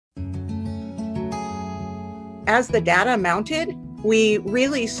as the data mounted, we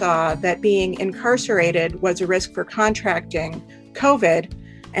really saw that being incarcerated was a risk for contracting COVID.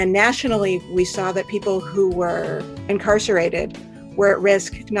 And nationally, we saw that people who were incarcerated were at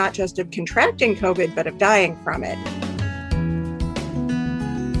risk not just of contracting COVID, but of dying from it.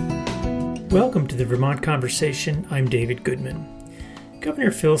 Welcome to the Vermont Conversation. I'm David Goodman.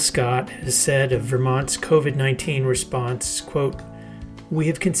 Governor Phil Scott has said of Vermont's COVID-19 response, quote, "We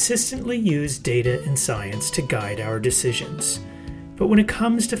have consistently used data and science to guide our decisions. But when it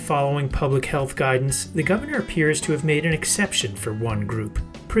comes to following public health guidance, the governor appears to have made an exception for one group,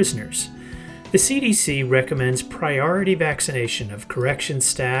 prisoners. The CDC recommends priority vaccination of corrections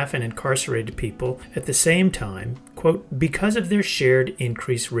staff and incarcerated people at the same time, quote, because of their shared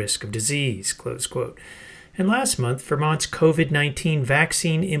increased risk of disease," close quote. And last month, Vermont's COVID-19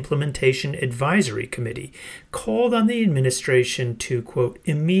 Vaccine Implementation Advisory Committee called on the administration to, quote,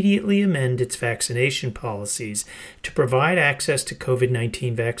 immediately amend its vaccination policies to provide access to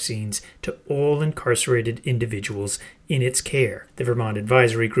COVID-19 vaccines to all incarcerated individuals in its care. The Vermont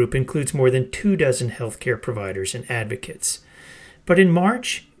Advisory Group includes more than 24 healthcare providers and advocates. But in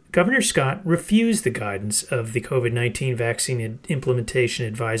March, Governor Scott refused the guidance of the COVID-19 Vaccine Implementation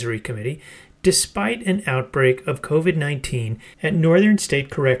Advisory Committee despite an outbreak of COVID-19 at Northern State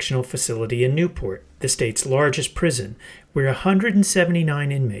Correctional Facility in Newport, the state's largest prison, where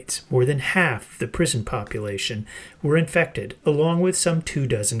 179 inmates, more than half of the prison population, were infected, along with some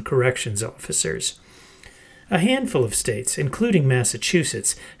 24 corrections officers. A handful of states, including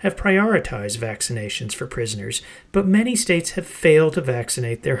Massachusetts, have prioritized vaccinations for prisoners, but many states have failed to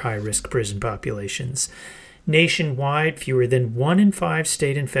vaccinate their high-risk prison populations. Nationwide, fewer than 1 in 5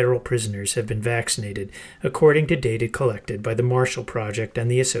 state and federal prisoners have been vaccinated, according to data collected by the Marshall Project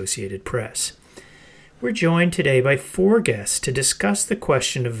and the Associated Press. We're joined today by 4 guests to discuss the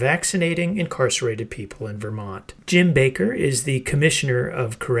question of vaccinating incarcerated people in Vermont. Jim Baker is the Commissioner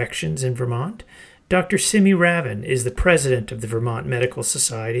of Corrections in Vermont. Dr. Simi Ravin is the President of the Vermont Medical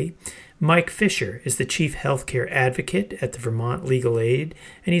Society. Mike Fisher is the Chief Healthcare Advocate at the Vermont Legal Aid,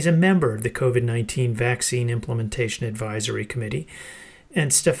 and he's a member of the COVID-19 Vaccine Implementation Advisory Committee.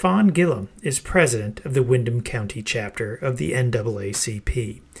 And Stefan Gillum is President of the Windham County chapter of the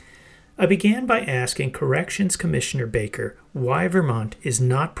NAACP. I began by asking Corrections Commissioner Baker why Vermont is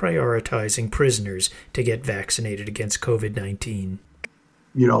not prioritizing prisoners to get vaccinated against COVID-19.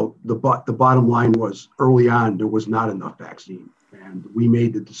 You know, the bottom line was early on there was not enough vaccine. And we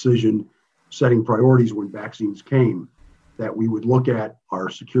made the decision, setting priorities when vaccines came, that we would look at our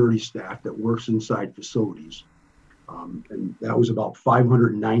security staff that works inside facilities. And that was about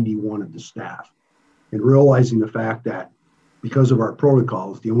 591 of the staff. And realizing the fact that because of our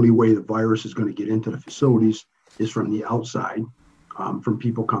protocols, the only way the virus is going to get into the facilities is from the outside, from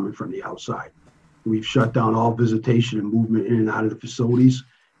people coming from the outside. We've shut down all visitation and movement in and out of the facilities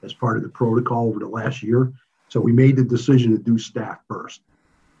as part of the protocol over the last year. So we made the decision to do staff first.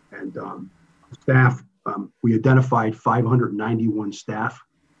 And staff, we identified 591 staff,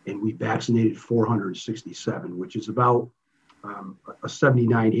 and we vaccinated 467, which is about a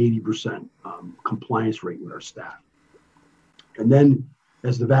 79-80% compliance rate with our staff. And then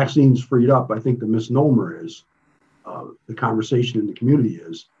as the vaccines freed up, I think the misnomer is, the conversation in the community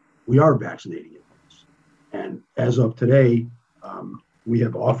is, we are vaccinating it. And as of today, we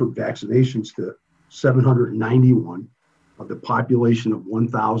have offered vaccinations to 791 of the population of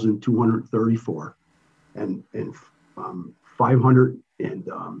 1,234, and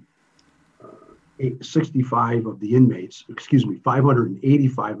 565 of the inmates,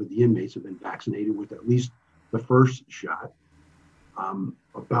 585 of the inmates have been vaccinated with at least the first shot.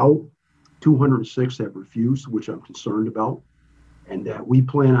 About 206 have refused, which I'm concerned about, and that we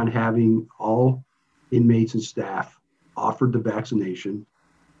plan on having all inmates and staff offered the vaccination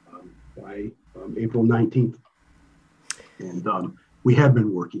by April 19th. And we have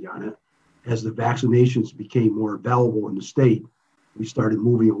been working on it. As the vaccinations became more available in the state, we started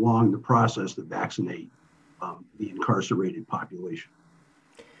moving along the process to vaccinate the incarcerated population.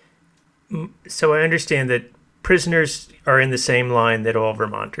 So I understand that prisoners are in the same line that all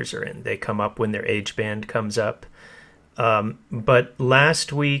Vermonters are in. They come up when their age band comes up. But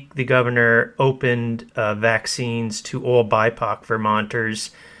last week, the governor opened vaccines to all BIPOC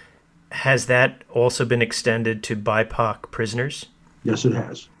Vermonters. Has that also been extended to BIPOC prisoners? Yes, it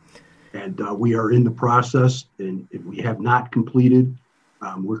has. And we are in the process, and if we have not completed,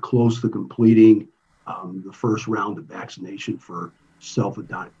 we're close to completing the first round of vaccination for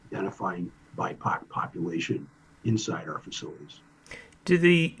self-identifying BIPOC population inside our facilities. Do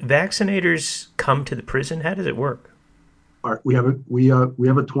the vaccinators come to the prison? How does it work? We have a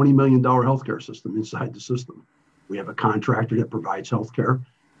 $20 million healthcare system inside the system. We have a contractor that provides health care,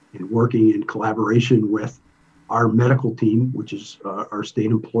 and working in collaboration with our medical team, which is our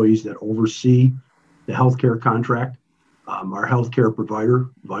state employees that oversee the healthcare contract, our healthcare provider,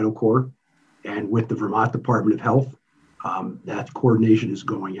 Vital Corps, and with the Vermont Department of Health, that coordination is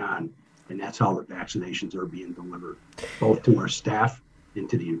going on, and that's how the vaccinations are being delivered, both to our staff and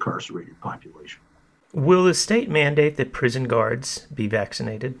to the incarcerated population. Will the state mandate that prison guards be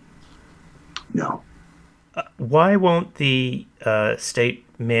vaccinated? No. Why won't the state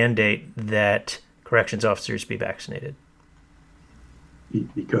mandate that corrections officers be vaccinated?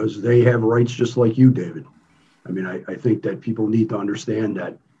 Because they have rights just like you, David. I mean, I think that people need to understand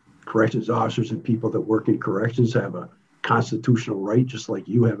that corrections officers and people that work in corrections have a constitutional right, just like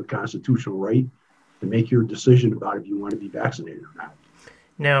you have a constitutional right to make your decision about if you want to be vaccinated or not.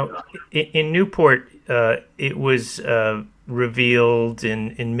 Now, in Newport, it was revealed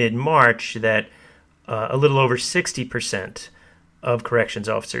in mid-March that a little over 60% of corrections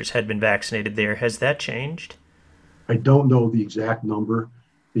officers had been vaccinated there. Has that changed? I don't know the exact number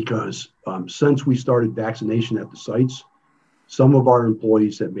because since we started vaccination at the sites, some of our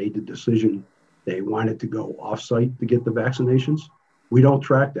employees have made the decision they wanted to go off-site to get the vaccinations. We don't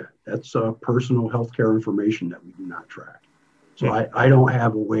track that. That's personal healthcare information that we do not track. So I don't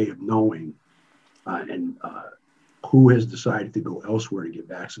have a way of knowing who has decided to go elsewhere to get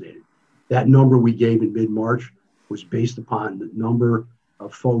vaccinated. That number we gave in mid-March was based upon the number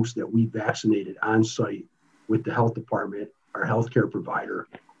of folks that we vaccinated on site with the health department, our healthcare provider,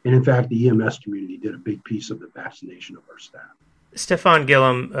 and in fact, the EMS community did a big piece of the vaccination of our staff. Stefan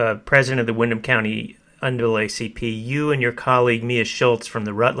Gillum, president of the Windham County NAACP, you and your colleague Mia Schultz from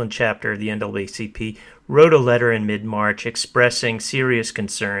the Rutland chapter of the NAACP wrote a letter in mid-March expressing serious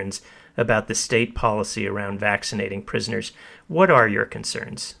concerns about the state policy around vaccinating prisoners. What are your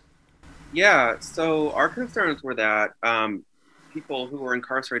concerns? Yeah, so our concerns were that people who were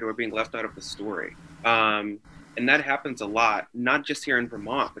incarcerated were being left out of the story. And that happens a lot, not just here in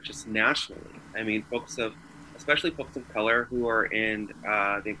Vermont, but just nationally. I mean, especially folks of color who are in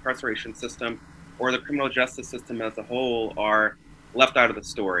the incarceration system or the criminal justice system as a whole are left out of the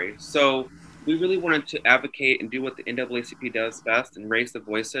story. So we really wanted to advocate and do what the NAACP does best and raise the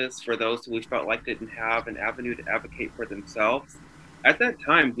voices for those who we felt like didn't have an avenue to advocate for themselves. At that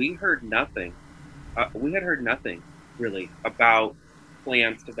time, we heard nothing. We had heard nothing really about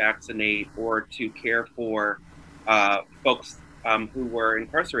plans to vaccinate or to care for folks who were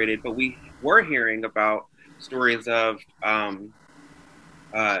incarcerated, but we were hearing about stories of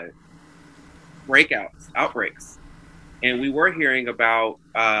outbreaks. And we were hearing about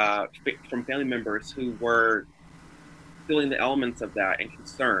from family members who were feeling the elements of that and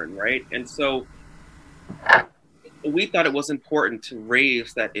concern, right? And so we thought it was important to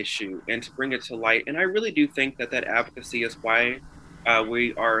raise that issue and to bring it to light. And I really do think that advocacy is why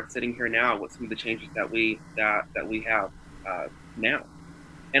we are sitting here now with some of the changes that we have now.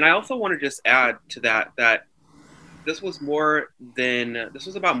 And I also want to just add to that this was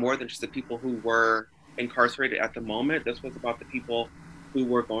about more than just the people who were incarcerated at the moment. This was about the people who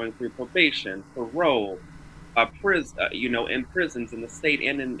were going through probation, parole, in prisons in the state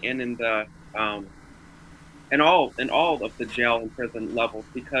and in the and all of the jail and prison levels,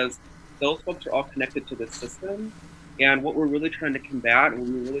 because those folks are all connected to the system. And what we're really trying to combat, and what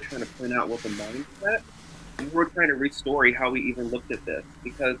we're really trying to point out was the mindset. And we're trying to restore how we even looked at this,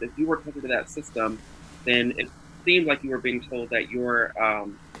 because if you were connected to that system, then it seemed like you were being told that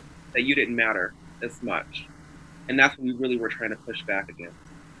that you didn't matter as much. And that's what we really were trying to push back against.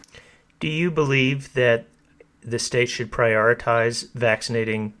 Do you believe that the state should prioritize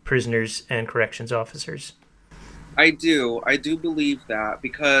vaccinating prisoners and corrections officers? I do believe that,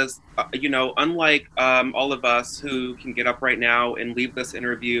 because, unlike all of us who can get up right now and leave this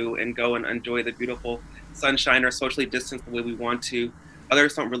interview and go and enjoy the beautiful sunshine or socially distance the way we want to,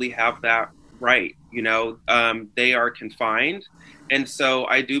 others don't really have that right. They are confined. And so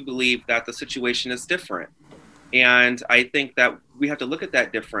I do believe that the situation is different. And I think that we have to look at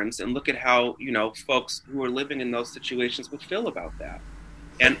that difference and look at how, folks who are living in those situations would feel about that.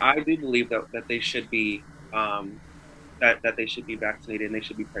 And I do believe that they should be that they should be vaccinated and they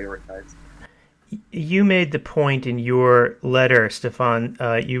should be prioritized. You made the point in your letter, Stefan.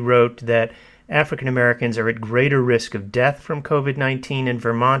 You wrote that African Americans are at greater risk of death from COVID-19, and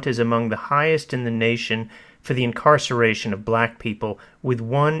Vermont is among the highest in the nation for the incarceration of Black people, with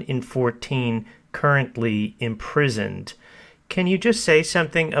 1 in 14 currently imprisoned. Can you just say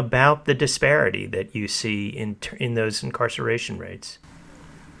something about the disparity that you see in those incarceration rates?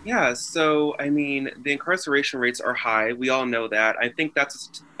 Yeah, so I mean, the incarceration rates are high. We all know that. I think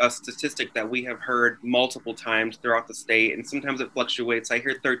that's a statistic that we have heard multiple times throughout the state, and sometimes it fluctuates. I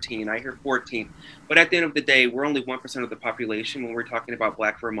hear 13, I hear 14, but at the end of the day, we're only 1% of the population when we're talking about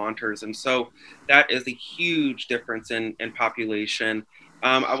Black Vermonters, and so that is a huge difference in population.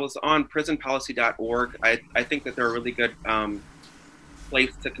 I was on prisonpolicy.org. I think that they're a really good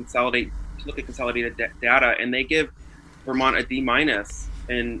place to look at consolidated data, and they give Vermont a D minus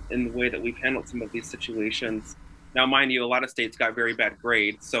in the way that we've handled some of these situations. Now, mind you, a lot of states got very bad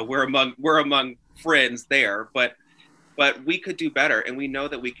grades, so we're among friends there. But we could do better, and we know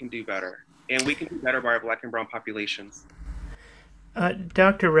that we can do better, and we can do better by our Black and Brown populations.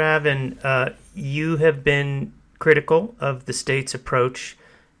 Dr. Ravin, you have been critical of the state's approach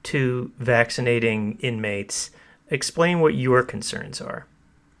to vaccinating inmates. Explain what your concerns are.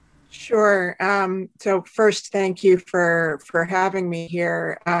 Sure. So first, thank you for having me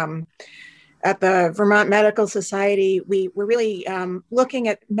here. At the Vermont Medical Society, we were really looking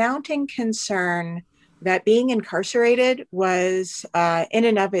at mounting concern that being incarcerated was in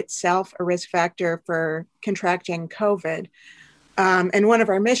and of itself a risk factor for contracting COVID. And one of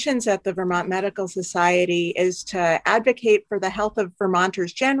our missions at the Vermont Medical Society is to advocate for the health of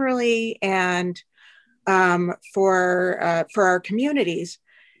Vermonters generally and for our communities.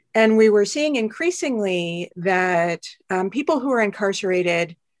 And we were seeing increasingly that people who are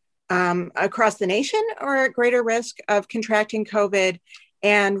incarcerated across the nation are at greater risk of contracting COVID.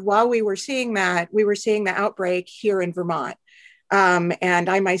 And while we were seeing that, we were seeing the outbreak here in Vermont. And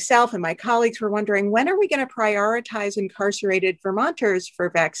I myself and my colleagues were wondering, when are we going to prioritize incarcerated Vermonters for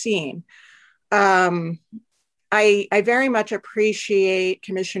vaccine? I very much appreciate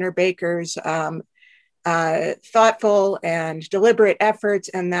Commissioner Baker's thoughtful and deliberate efforts,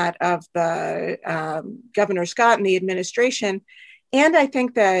 and that of the Governor Scott and the administration. And I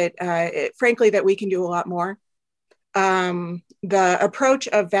think that, frankly, that we can do a lot more. The approach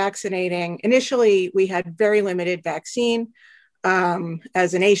of vaccinating, initially, we had very limited vaccine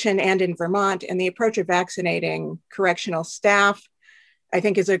as a nation and in Vermont, and the approach of vaccinating correctional staff, I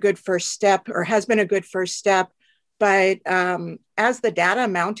think, is a good first step, or has been a good first step. But as the data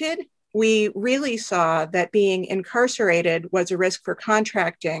mounted, we really saw that being incarcerated was a risk for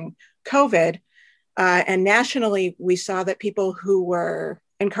contracting COVID. And nationally, we saw that people who were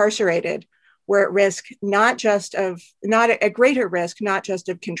incarcerated were at risk, not at greater risk, not just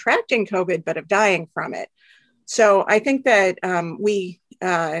of contracting COVID, but of dying from it. So I think that we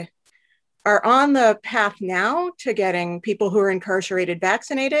are on the path now to getting people who are incarcerated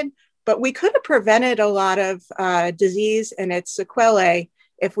vaccinated, but we could have prevented a lot of disease and its sequelae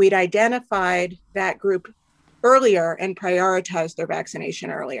if we'd identified that group earlier and prioritized their vaccination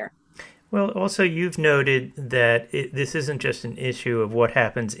earlier. Well, also, you've noted that this isn't just an issue of what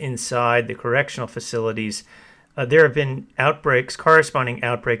happens inside the correctional facilities. There have been corresponding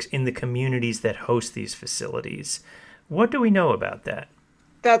outbreaks in the communities that host these facilities. What do we know about that?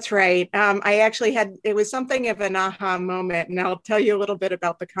 That's right. I actually it was something of an aha moment, and I'll tell you a little bit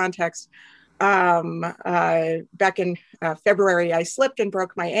about the context. Back in February, I slipped and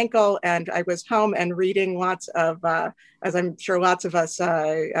broke my ankle, and I was home and reading lots of, as I'm sure lots of us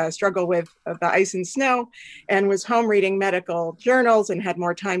struggle with, the ice and snow, and was home reading medical journals and had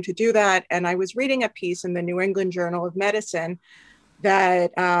more time to do that. And I was reading a piece in the New England Journal of Medicine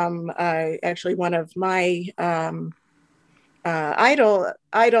that actually one of my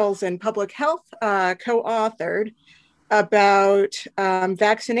idols in public health co-authored, about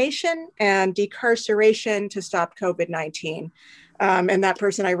vaccination and decarceration to stop COVID-19. And that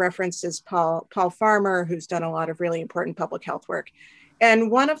person I referenced is Paul Farmer, who's done a lot of really important public health work.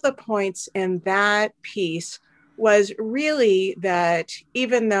 And one of the points in that piece was really that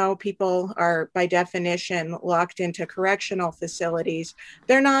even though people are by definition locked into correctional facilities,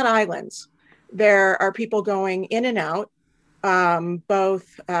 they're not islands. There are people going in and out,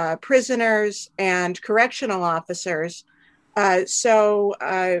 both prisoners and correctional officers. So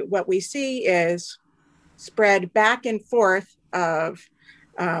what we see is spread back and forth of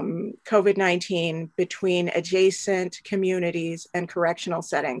COVID-19 between adjacent communities and correctional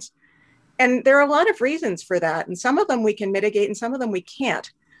settings. And there are a lot of reasons for that. And some of them we can mitigate and some of them we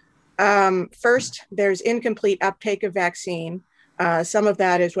can't. First, there's incomplete uptake of vaccine. Some of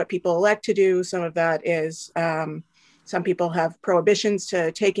that is what people elect to do. Some of that is some people have prohibitions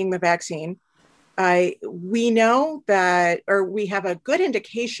to taking the vaccine. We know that, or we have a good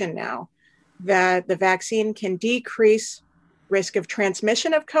indication now, that the vaccine can decrease risk of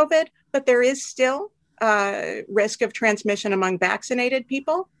transmission of COVID, but there is still risk of transmission among vaccinated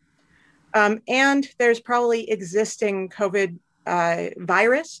people. And there's probably existing COVID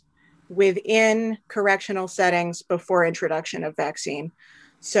virus within correctional settings before introduction of vaccine.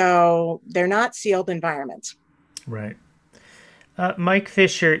 So they're not sealed environments. Right. Mike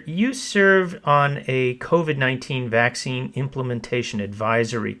Fisher, you served on a COVID-19 vaccine implementation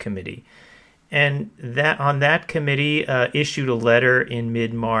advisory committee, and that on that committee issued a letter in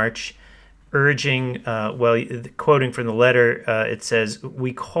mid-March urging, quoting from the letter, it says,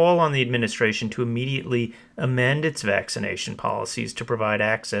 "We call on the administration to immediately amend its vaccination policies to provide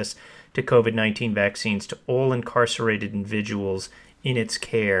access to COVID-19 vaccines to all incarcerated individuals in its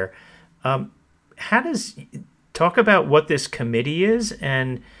care." Talk about what this committee is,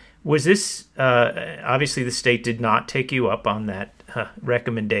 and was this, obviously the state did not take you up on that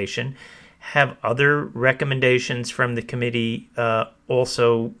recommendation. Have other recommendations from the committee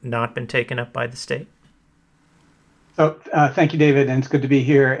also not been taken up by the state? So thank you, David, and it's good to be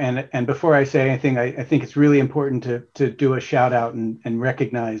here. And before I say anything, I think it's really important to do a shout out and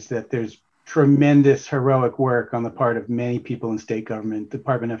recognize that there's tremendous heroic work on the part of many people in state government,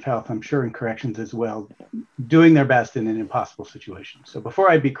 Department of Health, I'm sure in corrections as well, doing their best in an impossible situation. So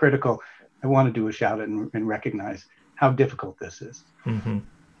before I be critical, I want to do a shout out and recognize how difficult this is. Mm-hmm.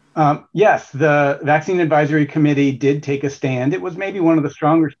 Yes, the Vaccine Advisory Committee did take a stand. It was maybe one of the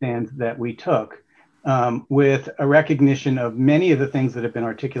stronger stands that we took, with a recognition of many of the things that have been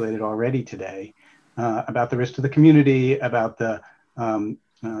articulated already today, about the risk to the community, about the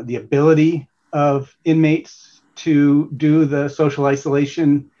ability of inmates to do the social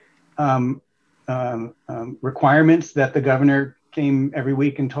isolation requirements that the governor came every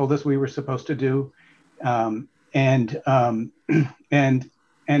week and told us we were supposed to do, and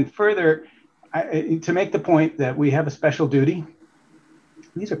further, to make the point that we have a special duty.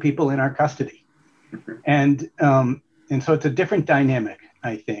 These are people in our custody, and so it's a different dynamic,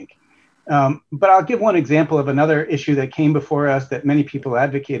 I think. But I'll give one example of another issue that came before us that many people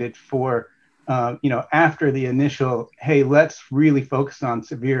advocated for, after the initial, hey, let's really focus on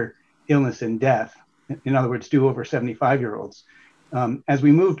severe illness and death. In other words, do over 75-year-olds. As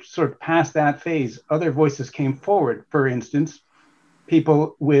we moved sort of past that phase, other voices came forward. For instance,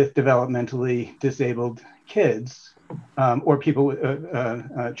 people with developmentally disabled kids, or people with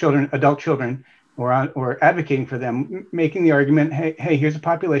adult children, or advocating for them, making the argument, hey, here's a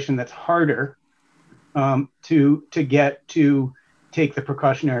population that's harder to get to take the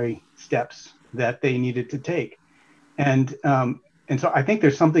precautionary steps that they needed to take. And so I think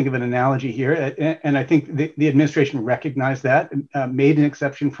there's something of an analogy here. And I think the administration recognized that, made an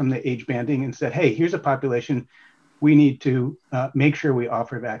exception from the age banding and said, hey, here's a population we need to make sure we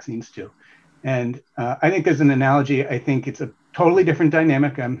offer vaccines to. And I think there's an analogy. I think it's a totally different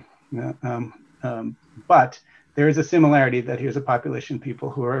dynamic. But there is a similarity that here's a population of people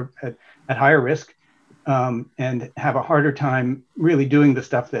who are at higher risk and have a harder time really doing the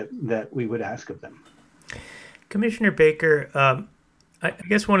stuff that we would ask of them. Commissioner Baker, I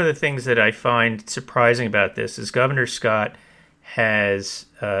guess one of the things that I find surprising about this is Governor Scott has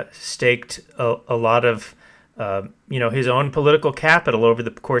staked a lot of his own political capital over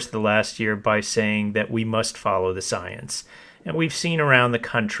the course of the last year by saying that we must follow the science. And we've seen around the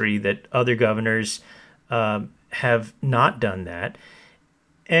country that other governors have not done that.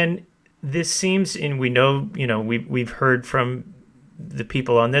 And this seems, and we know, we've heard from the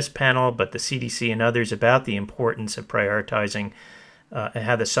people on this panel, but the CDC and others about the importance of prioritizing and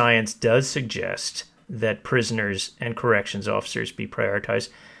how the science does suggest that prisoners and corrections officers be prioritized.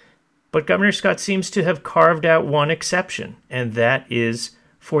 But Governor Scott seems to have carved out one exception, and that is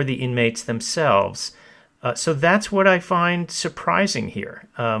for the inmates themselves. So that's what I find surprising here.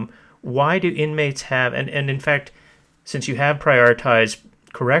 Why do inmates have, and in fact, since you have prioritized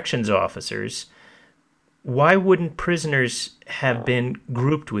corrections officers, why wouldn't prisoners have been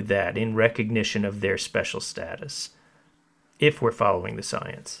grouped with that in recognition of their special status, if we're following the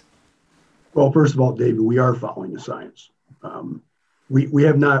science? Well, first of all, David, we are following the science. We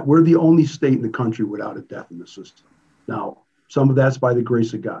have not, we're the only state in the country without a death in the system. Now, some of that's by the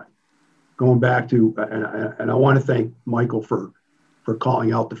grace of God. Going back to, and I want to thank Michael for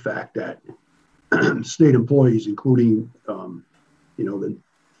calling out the fact that state employees, including, the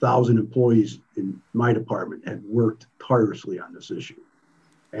 1,000 employees in my department, had worked tirelessly on this issue.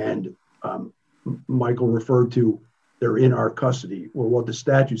 And Michael referred to, they're in our custody. Well, what the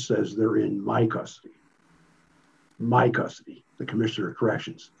statute says, they're in my custody. My custody, the Commissioner of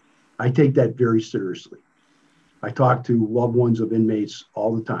Corrections. I take that very seriously. I talk to loved ones of inmates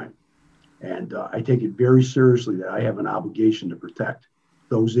all the time. And I take it very seriously that I have an obligation to protect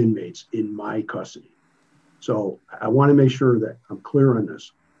those inmates in my custody. So I want to make sure that I'm clear on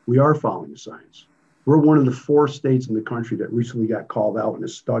this. We are following the science. We're one of the 4 states in the country that recently got called out in a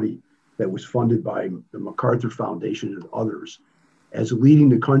study that was funded by the MacArthur Foundation and others as leading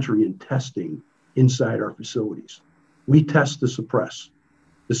the country in testing inside our facilities. We test to suppress.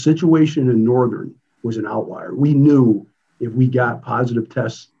 The situation in Northern was an outlier. We knew if we got positive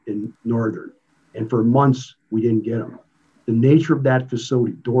tests in Northern, and for months we didn't get them. The nature of that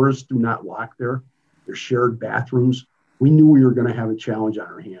facility, doors do not lock there. They're shared bathrooms. We knew we were going to have a challenge on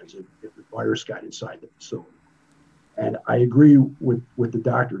our hands if the virus got inside the facility. And I agree with the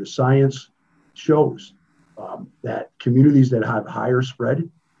doctor. The science shows that communities that have higher spread,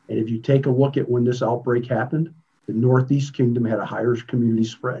 and if you take a look at when this outbreak happened, the Northeast Kingdom had a higher community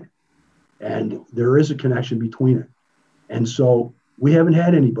spread. And there is a connection between it. And so we haven't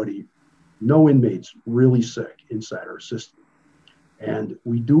had anybody, no inmates really sick inside our system. And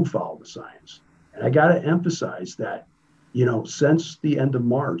we do follow the science. And I got to emphasize that, since the end of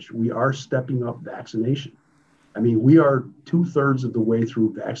March, we are stepping up vaccination. I mean, we are 2/3 of the way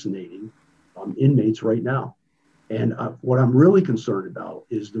through vaccinating inmates right now. And what I'm really concerned about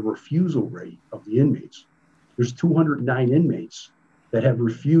is the refusal rate of the inmates. There's 209 inmates that have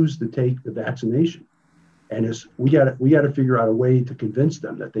refused to take the vaccination. And we got to figure out a way to convince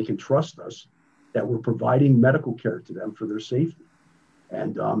them that they can trust us, that we're providing medical care to them for their safety.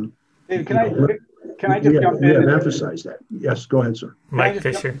 And Dave, can I just jump in? Yeah, emphasize that. Yes, go ahead, sir. Mike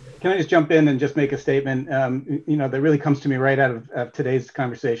Fisher. Can I just jump in and just make a statement? That really comes to me right out of today's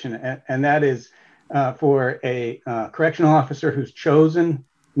conversation, and that is for a correctional officer who's chosen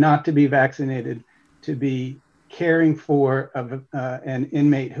not to be vaccinated to be caring for an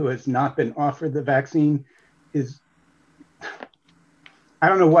inmate who has not been offered the vaccine is, I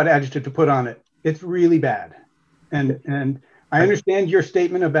don't know what adjective to put on it. It's really bad. And I understand your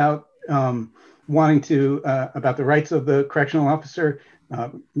statement about wanting to, about the rights of the correctional officer.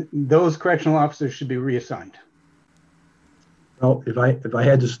 Those correctional officers should be reassigned. Well, if I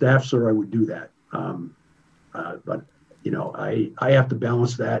had the staff, sir, I would do that. But I have to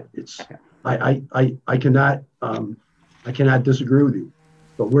balance that. I cannot disagree with you,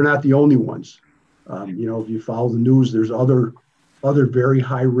 but we're not the only ones. If you follow the news, there's other very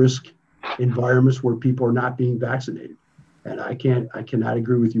high risk environments where people are not being vaccinated, and I cannot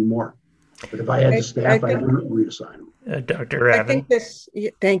agree with you more. But if I had the staff, I would reassign them. Dr. Ravin.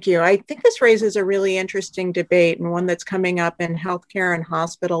 Thank you. I think this raises a really interesting debate, and one that's coming up in healthcare and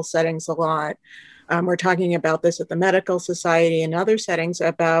hospital settings a lot. We're talking about this at the Medical Society and other settings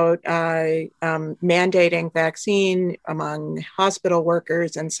about mandating vaccine among hospital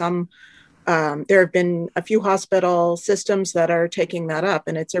workers, and there have been a few hospital systems that are taking that up,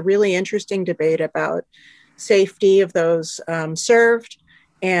 and it's a really interesting debate about safety of those served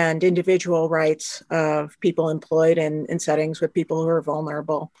and individual rights of people employed in settings with people who are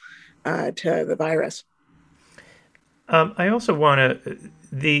vulnerable to the virus. I also want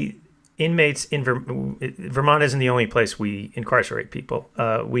the inmates in Vermont isn't the only place we incarcerate people.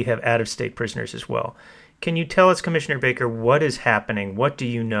 We have out-of-state prisoners as well. Can you tell us, Commissioner Baker, what is happening? What do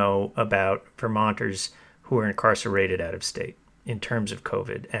you know about Vermonters who are incarcerated out of state in terms of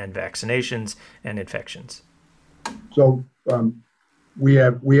COVID and vaccinations and infections? So we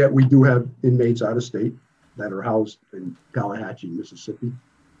do have inmates out of state that are housed in Tallahatchie, Mississippi,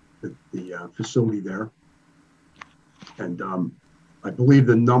 the facility there. And I believe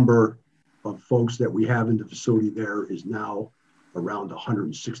the number of folks that we have in the facility there is now around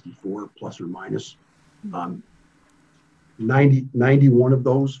 164 plus or minus. 91 of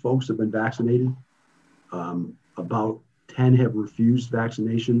those folks have been vaccinated. About 10 have refused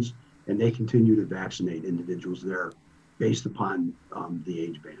vaccinations, and they continue to vaccinate individuals there based upon the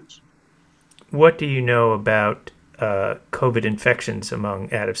age bands. What do you know about COVID infections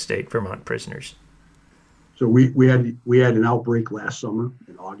among out-of-state Vermont prisoners? So we had an outbreak last summer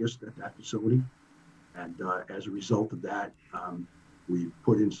in August at that facility, and as a result of that, we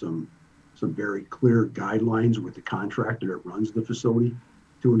put in some very clear guidelines with the contractor that runs the facility.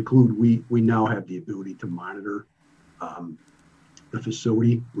 To include, we now have the ability to monitor the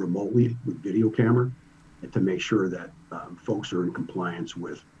facility remotely with video camera, and to make sure that folks are in compliance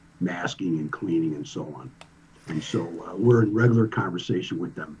with masking and cleaning and so on. And so we're in regular conversation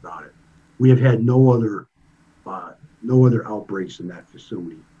with them about it. We have had no other outbreaks in that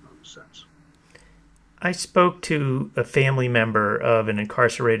facility since. I spoke to a family member of an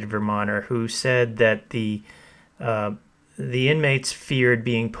incarcerated Vermonter who said that the inmates feared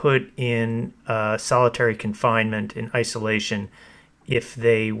being put in solitary confinement in isolation if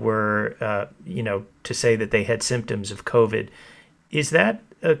they were, to say that they had symptoms of COVID. Is that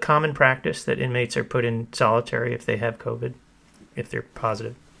a common practice that inmates are put in solitary if they have COVID, if they're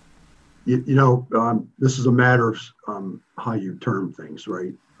positive? This is a matter of how you term things,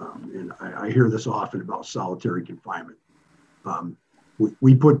 right? And I hear this often about solitary confinement.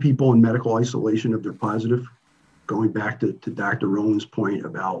 We put people in medical isolation if they're positive. Going back to Dr. Rowan's point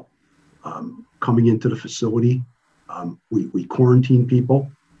about coming into the facility, we quarantine people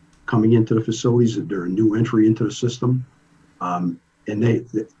coming into the facilities if they're a new entry into the system. And it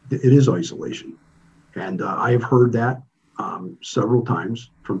is isolation. And I have heard that several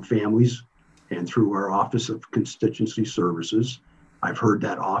times from families and through our Office of Constituency Services. I've heard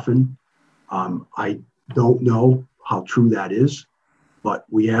that often. I don't know how true that is, but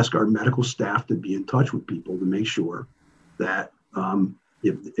we ask our medical staff to be in touch with people to make sure that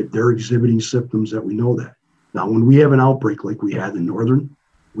if they're exhibiting symptoms, that we know that. Now, when we have an outbreak like we had in Northern,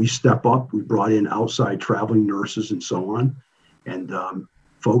 we step up. We brought in outside traveling nurses and so on. And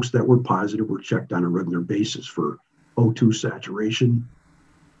folks that were positive were checked on a regular basis for O2 saturation,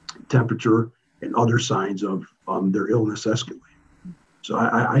 temperature, and other signs of their illness escalating. So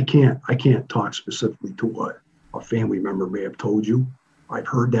I can't talk specifically to what a family member may have told you. I've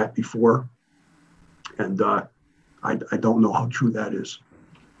heard that before, and I don't know how true that is.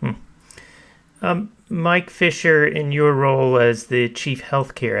 Mike Fisher, in your role as the Chief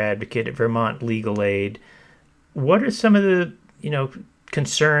Healthcare Advocate at Vermont Legal Aid, what are some of the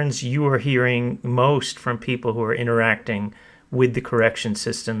concerns you are hearing most from people who are interacting with the correction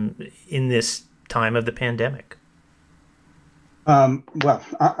system in this time of the pandemic?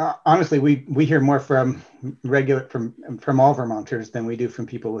 Honestly, we hear more from all Vermonters than we do from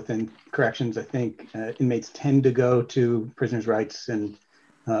people within corrections. I think inmates tend to go to prisoners' rights and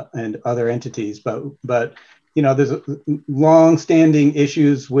other entities, but there's long-standing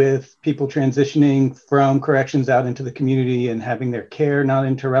issues with people transitioning from corrections out into the community and having their care not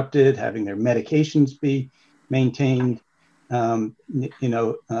interrupted, having their medications be maintained.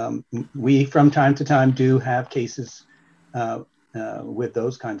 We from time to time do have cases with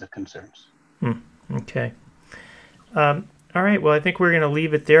those kinds of concerns. Okay. All right. Well, I think we're going to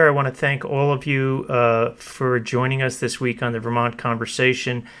leave it there. I want to thank all of you for joining us this week on the Vermont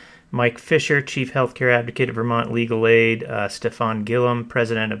Conversation. Mike Fisher, Chief Healthcare Advocate at Vermont Legal Aid, Stefan Gillum,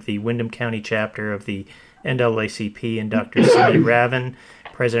 President of the Windham County Chapter of the NAACP, and Dr. Cindy Ravin,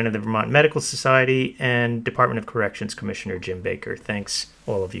 President of the Vermont Medical Society, and Department of Corrections Commissioner Jim Baker. Thanks,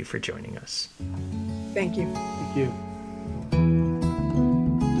 all of you, for joining us. Thank you. Thank you.